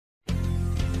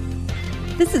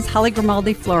This is Holly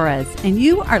Grimaldi Flores, and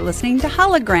you are listening to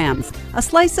Holograms, a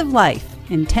slice of life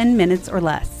in 10 minutes or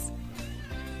less.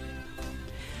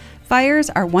 Fires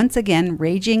are once again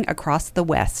raging across the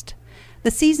West.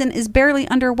 The season is barely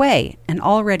underway, and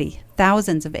already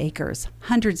thousands of acres,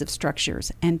 hundreds of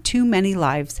structures, and too many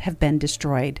lives have been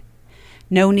destroyed.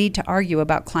 No need to argue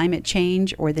about climate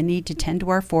change or the need to tend to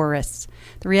our forests.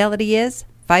 The reality is,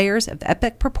 fires of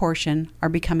epic proportion are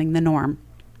becoming the norm.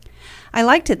 I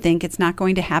like to think it's not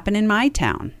going to happen in my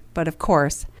town, but of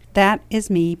course, that is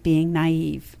me being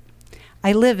naive.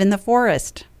 I live in the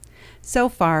forest. So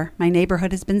far, my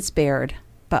neighborhood has been spared,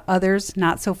 but others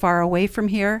not so far away from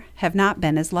here have not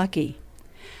been as lucky.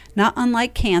 Not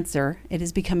unlike cancer, it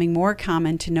is becoming more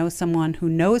common to know someone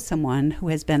who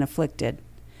has been afflicted.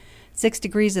 6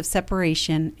 degrees of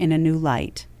separation in a new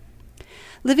light.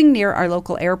 Living near our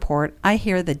local airport, I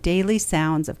hear the daily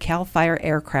sounds of CAL FIRE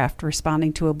aircraft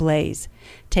responding to a blaze,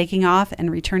 taking off and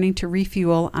returning to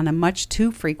refuel on a much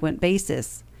too frequent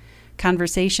basis.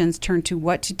 Conversations turn to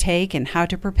what to take and how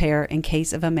to prepare in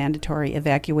case of a mandatory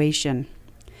evacuation.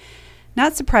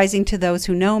 Not surprising to those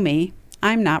who know me,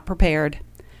 I'm not prepared.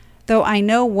 Though I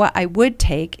know what I would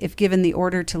take if given the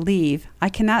order to leave, I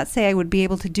cannot say I would be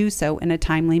able to do so in a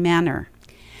timely manner.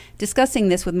 Discussing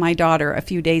this with my daughter a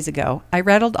few days ago, I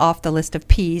rattled off the list of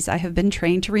P's I have been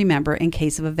trained to remember in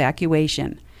case of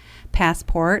evacuation: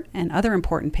 passport and other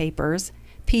important papers,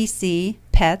 PC,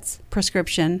 pets,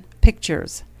 prescription,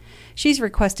 pictures. She's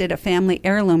requested a family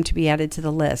heirloom to be added to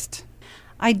the list.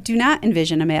 I do not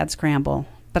envision a mad scramble,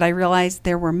 but I realized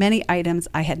there were many items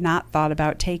I had not thought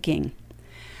about taking.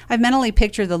 I've mentally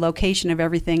pictured the location of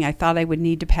everything I thought I would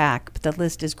need to pack, but the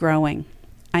list is growing.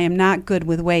 I am not good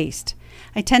with waste.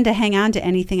 I tend to hang on to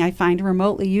anything I find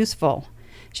remotely useful.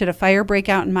 Should a fire break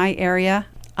out in my area,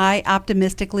 I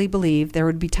optimistically believe there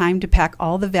would be time to pack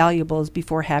all the valuables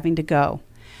before having to go.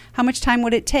 How much time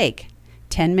would it take?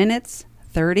 10 minutes?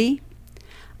 30?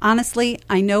 Honestly,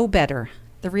 I know better.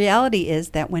 The reality is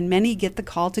that when many get the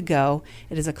call to go,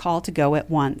 it is a call to go at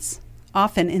once,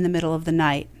 often in the middle of the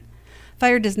night.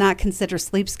 Fire does not consider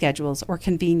sleep schedules or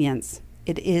convenience.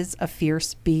 It is a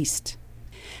fierce beast.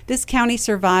 This county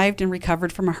survived and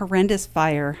recovered from a horrendous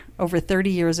fire over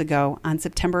 30 years ago on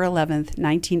September 11,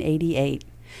 1988.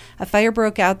 A fire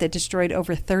broke out that destroyed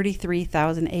over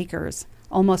 33,000 acres,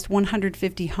 almost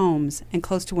 150 homes, and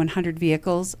close to 100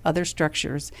 vehicles, other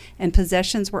structures, and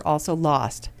possessions were also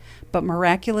lost. But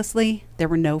miraculously, there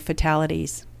were no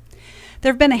fatalities.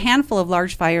 There have been a handful of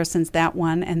large fires since that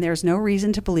one, and there's no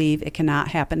reason to believe it cannot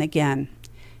happen again.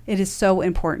 It is so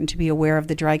important to be aware of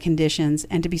the dry conditions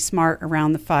and to be smart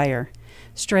around the fire.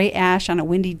 Stray ash on a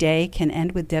windy day can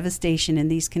end with devastation in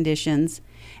these conditions.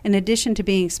 In addition to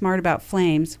being smart about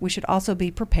flames, we should also be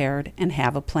prepared and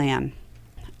have a plan.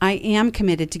 I am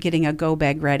committed to getting a go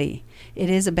bag ready.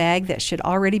 It is a bag that should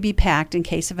already be packed in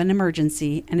case of an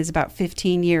emergency and is about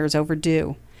 15 years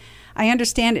overdue. I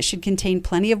understand it should contain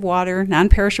plenty of water,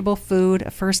 non-perishable food, a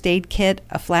first aid kit,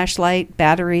 a flashlight,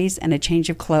 batteries, and a change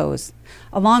of clothes,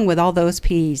 along with all those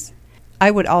P's.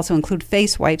 I would also include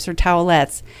face wipes or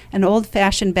towelettes, an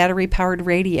old-fashioned battery-powered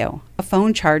radio, a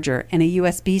phone charger, and a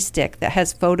USB stick that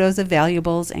has photos of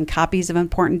valuables and copies of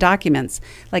important documents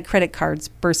like credit cards,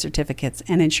 birth certificates,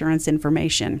 and insurance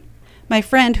information. My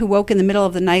friend who woke in the middle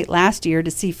of the night last year to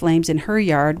see flames in her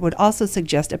yard would also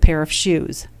suggest a pair of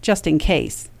shoes, just in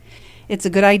case. It's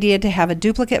a good idea to have a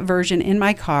duplicate version in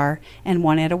my car and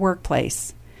one at a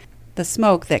workplace. The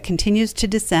smoke that continues to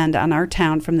descend on our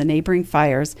town from the neighboring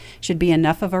fires should be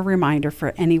enough of a reminder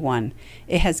for anyone.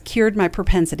 It has cured my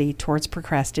propensity towards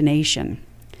procrastination.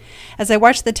 As I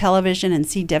watch the television and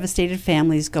see devastated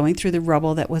families going through the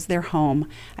rubble that was their home,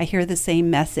 I hear the same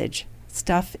message.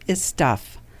 Stuff is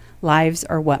stuff. Lives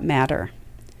are what matter.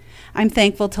 I'm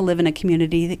thankful to live in a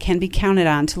community that can be counted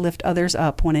on to lift others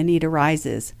up when a need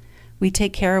arises. We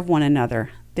take care of one another.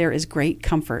 There is great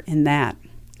comfort in that.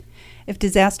 If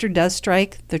disaster does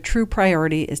strike, the true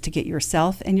priority is to get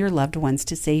yourself and your loved ones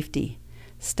to safety.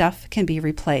 Stuff can be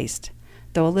replaced,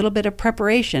 though a little bit of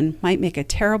preparation might make a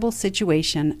terrible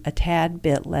situation a tad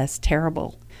bit less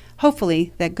terrible.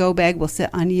 Hopefully, that go bag will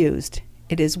sit unused.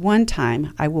 It is one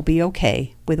time I will be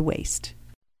okay with waste.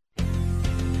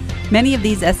 Many of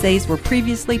these essays were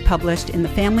previously published in the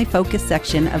Family Focus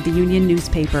section of the Union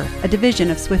newspaper, a division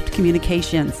of Swift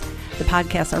Communications. The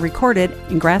podcasts are recorded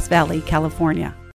in Grass Valley, California.